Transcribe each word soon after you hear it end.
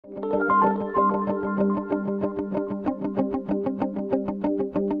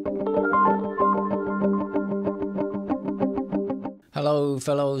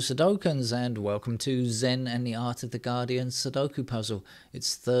fellow Sudokans, and welcome to Zen and the Art of the Guardian Sudoku puzzle.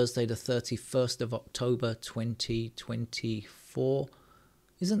 It's Thursday the 31st of October 2024.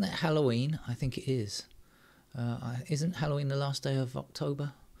 Isn't that Halloween? I think it is. Isn't Halloween the last day of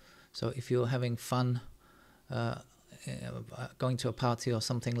October? So if you're having fun going to a party or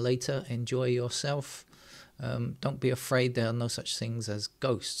something later, enjoy yourself. Don't be afraid, there are no such things as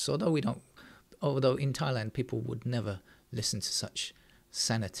ghosts. Although in Thailand people would never listen to such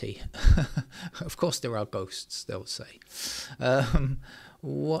sanity. Of course there are ghosts, they'll say.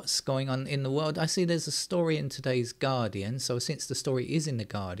 What's going on in the world? I see there's a story in today's Guardian. So since the story is in the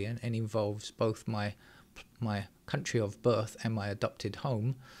Guardian and involves both my country of birth and my adopted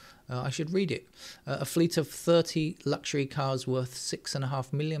home, I should read it. A fleet of 30 luxury cars worth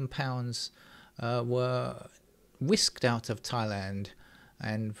 £6.5 million were whisked out of Thailand,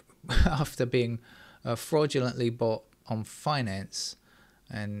 and after being fraudulently bought on finance,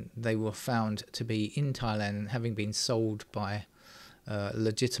 and they were found to be in Thailand and having been sold by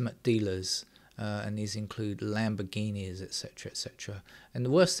legitimate dealers, and these include Lamborghinis, etc., etc. And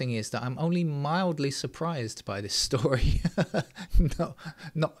the worst thing is that I'm only mildly surprised by this story.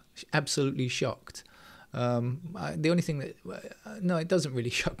 Not absolutely shocked. The only thing that no, it doesn't really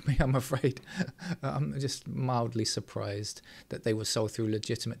shock me, I'm afraid. I'm just mildly surprised that they were sold through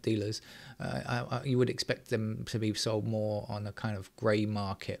legitimate dealers. You would expect them to be sold more on a kind of grey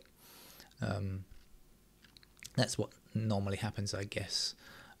market. That's what normally happens, I guess.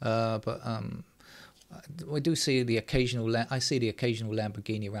 But we do see the occasional. I see the occasional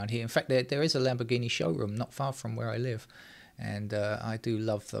Lamborghini around here. In fact, there is a Lamborghini showroom not far from where I live. And I do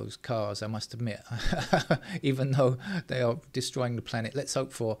love those cars, I must admit, even though they are destroying the planet. Let's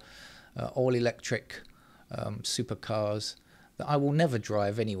hope for all-electric supercars that I will never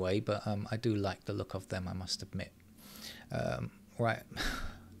drive anyway, but I do like the look of them, I must admit. Right,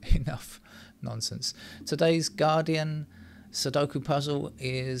 enough nonsense. Today's Guardian Sudoku puzzle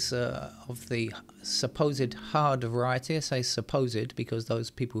is of the supposed hard variety. I say supposed because those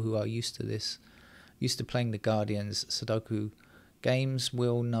people who are used to playing the Guardian's Sudoku games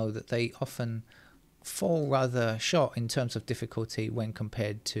will know that they often fall rather short in terms of difficulty when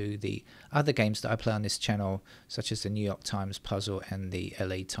compared to the other games that I play on this channel, such as the New York Times puzzle and the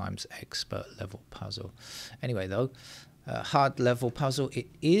LA Times expert level puzzle. Anyway though, hard level puzzle it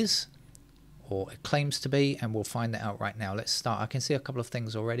is, or it claims to be, and we'll find that out right now. Let's start. I can see a couple of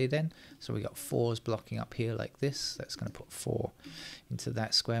things already then. So we got 4s blocking up here like this. That's going to put 4 into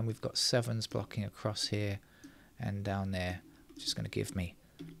that square, and we've got 7s blocking across here and down there, which is going to give me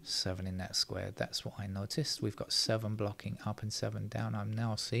 7 in that square. That's what I noticed. We've got 7 blocking up and 7 down. I'm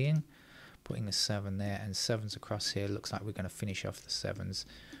now seeing, putting a 7 there and 7s across here. Looks like we're going to finish off the 7s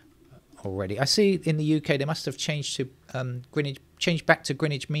already. I see in the UK they must have changed to changed back to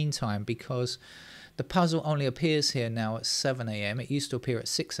Greenwich Mean Time, because the puzzle only appears here now at 7 AM. It used to appear at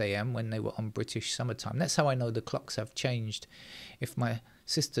 6 AM when they were on British summertime. That's how I know the clocks have changed. If my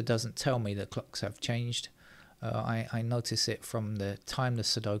sister doesn't tell me the clocks have changed, I notice it from the time the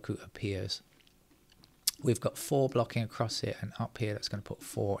Sudoku appears. We've got 4 blocking across here and up here. That's going to put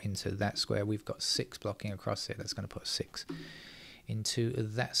 4 into that square. We've got 6 blocking across here. That's going to put 6 into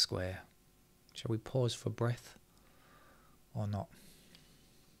that square. Shall we pause for breath or not?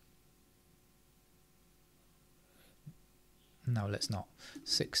 No, let's not.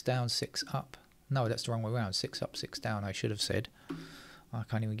 6 down, 6 up. No, that's the wrong way around. 6 up, 6 down, I should have said. I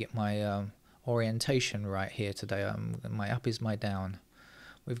can't even get my orientation right here today. My up is my down.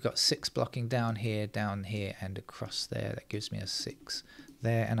 We've got 6 blocking down here, and across there. That gives me a 6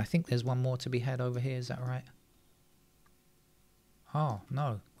 there. And I think there's one more to be had over here. Is that right? Oh,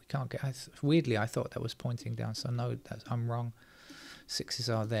 no. Can't get. Weirdly, I thought that was pointing down, so no, I'm wrong. 6s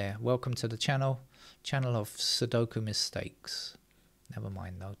are there. Welcome to the channel of Sudoku mistakes. Never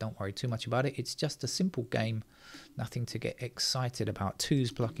mind though, don't worry too much about it. It's just a simple game, nothing to get excited about.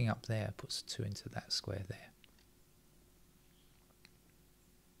 2s blocking up there puts 2 into that square there.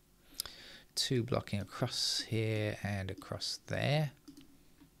 2 blocking across here and across there.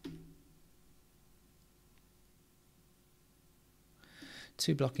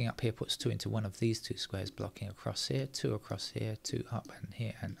 2 blocking up here puts 2 into one of these 2 squares blocking across here, 2 across here, 2 up and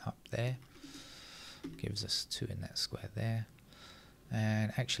here and up there. Gives us 2 in that square there.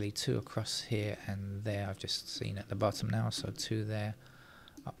 And actually 2 across here and there, I've just seen at the bottom now, so 2 there,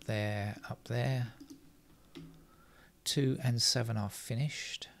 up there, up there. 2 and 7 are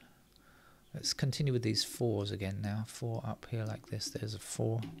finished. Let's continue with these 4s again now. 4 up here like this, there's a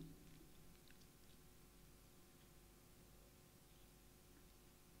 4.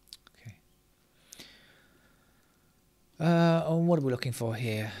 Oh, what are we looking for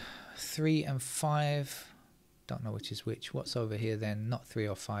here? 3 and 5. Don't know which is which. What's over here then? Not 3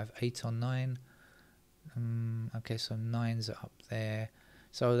 or 5. 8 or 9. Okay, so 9s are up there.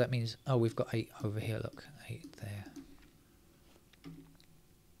 So that means, oh, we've got 8 over here. Look, 8 there.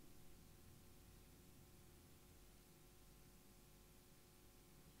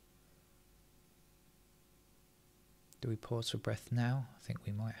 Do we pause for breath now? I think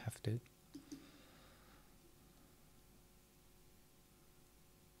we might have to.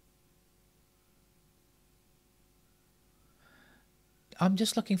 I'm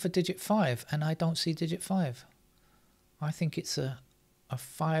just looking for digit 5 and I don't see digit 5. I think it's a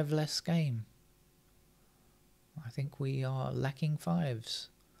 5 less game. I think we are lacking 5s.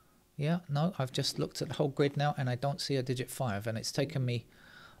 Yeah, no, I've just looked at the whole grid now and I don't see a digit 5, and it's taken me,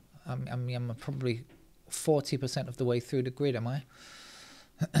 I'm probably 40% of the way through the grid, am I?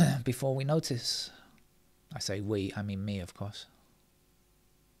 Before we notice. I say we, I mean me, of course.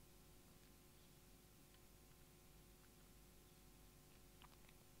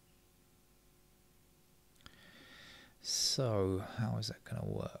 So, how is that going to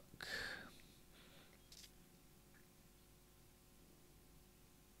work?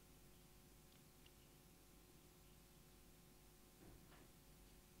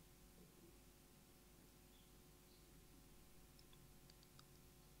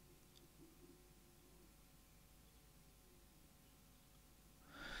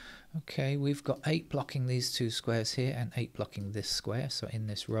 Okay, we've got 8 blocking these 2 squares here and 8 blocking this square. So in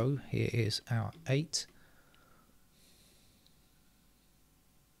this row, here is our 8.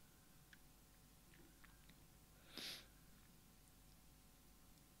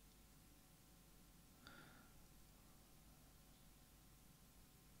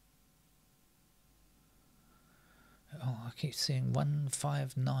 Oh, I keep seeing 1,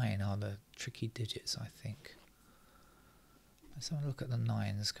 5, 9 are the tricky digits, I think. Let's have a look at the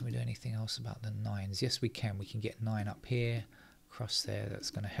 9s. Can we do anything else about the 9s? Yes, we can. We can get 9 up here, across there. That's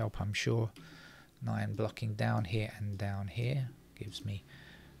going to help, I'm sure. 9 blocking down here and down here. Gives me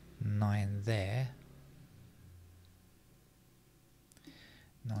 9 there.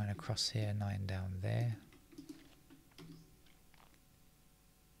 9 across here, 9 down there.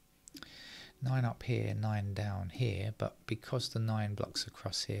 9 up here, 9 down here, but because the 9 blocks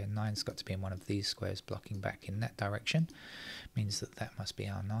across here, 9's got to be in one of these squares blocking back in that direction. Means that that must be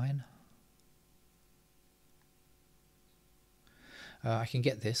our 9. I can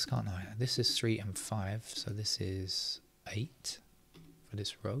get this, can't I? This is 3 and 5, so this is 8 for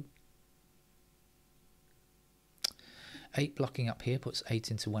this row. 8 blocking up here puts 8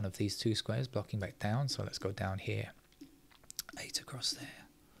 into one of these 2 squares blocking back down, so let's go down here. 8 across there.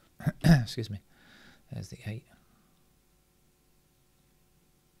 Excuse me. There's the 8.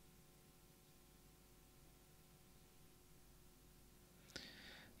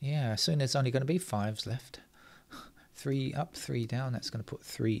 Yeah, soon there's only going to be 5s left. 3 up, 3 down. That's going to put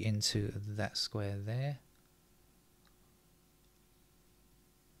 3 into that square there.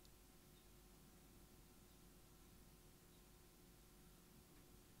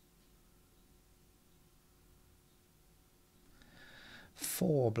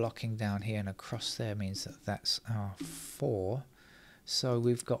 Four blocking down here and across there means that that's our 4. So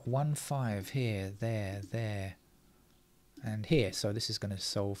we've got 1, 5 here, there, and here. So this is going to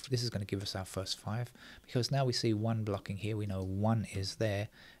solve, this is going to give us our first 5, because now we see 1 blocking here. We know 1 is there,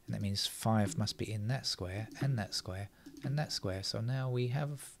 and that means 5 must be in that square and that square and that square. So now we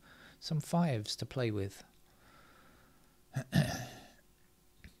have some 5s to play with.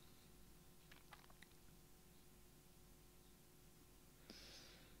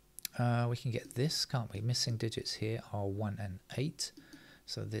 We can get this, can't we? Missing digits here are 1 and 8.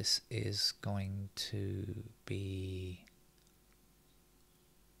 So this is going to be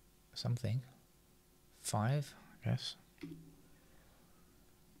something. 5, I guess.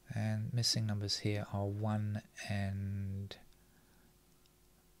 And missing numbers here are 1 and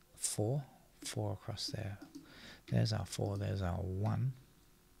 4. 4 across there. There's our 4, there's our 1.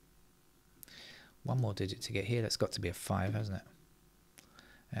 One more digit to get here. That's got to be a 5, hasn't it?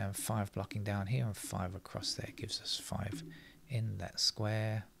 And 5 blocking down here and 5 across there gives us 5 in that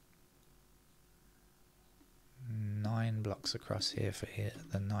square. 9 blocks across here for here,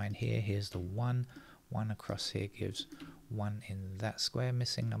 the 9 here. Here's the 1. 1 across here gives 1 in that square.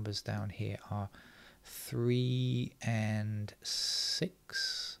 Missing numbers down here are 3 and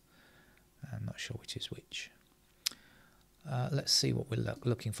 6. I'm not sure which is which. Let's see what we're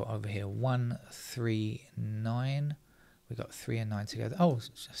looking for over here. 1, 3, 9. We got 3 and 9 together. Oh,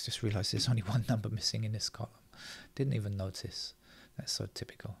 I just realised there's only one number missing in this column. Didn't even notice. That's so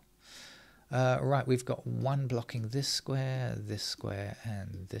typical. Right, we've got 1 blocking this square,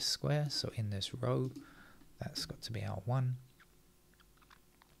 and this square. So in this row, that's got to be our 1.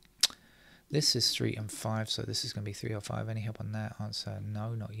 This is 3 and 5, so this is going to be 3 or 5. Any help on that? Answer,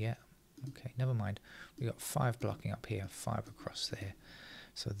 no, not yet. Okay, never mind. We've got 5 blocking up here, 5 across there.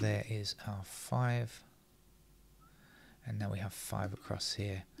 So there is our 5. And now we have 5 across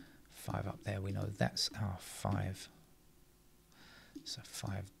here, 5 up there. We know that's our 5. So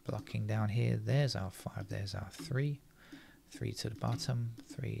 5 blocking down here. There's our 5. There's our 3. 3 to the bottom.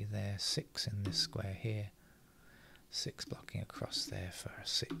 3 there. 6 in this square here. 6 blocking across there for a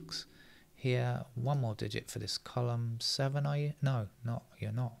 6. Here, 1 more digit for this column. 7, are you? No, not.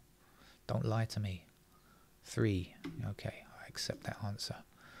 You're not. Don't lie to me. 3. Okay, I accept that answer.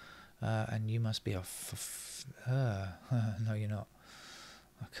 And you must be a no, you're not.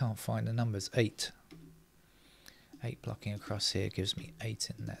 I can't find the numbers. 8. 8 blocking across here gives me 8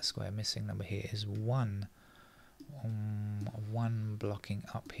 in that square. Missing number here is 1. 1 blocking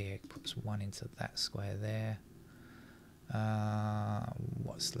up here puts 1 into that square there.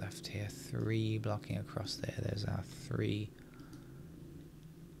 What's left here? 3 blocking across there. There's our 3.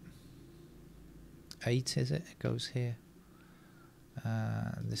 8, is it? It goes here.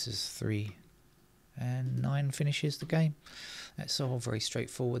 This is 3. And 9 finishes the game. That's all very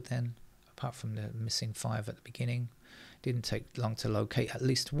straightforward then, apart from the missing 5 at the beginning. Didn't take long to locate at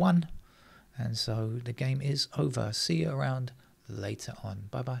least 1. And so the game is over. See you around later on.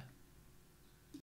 Bye bye.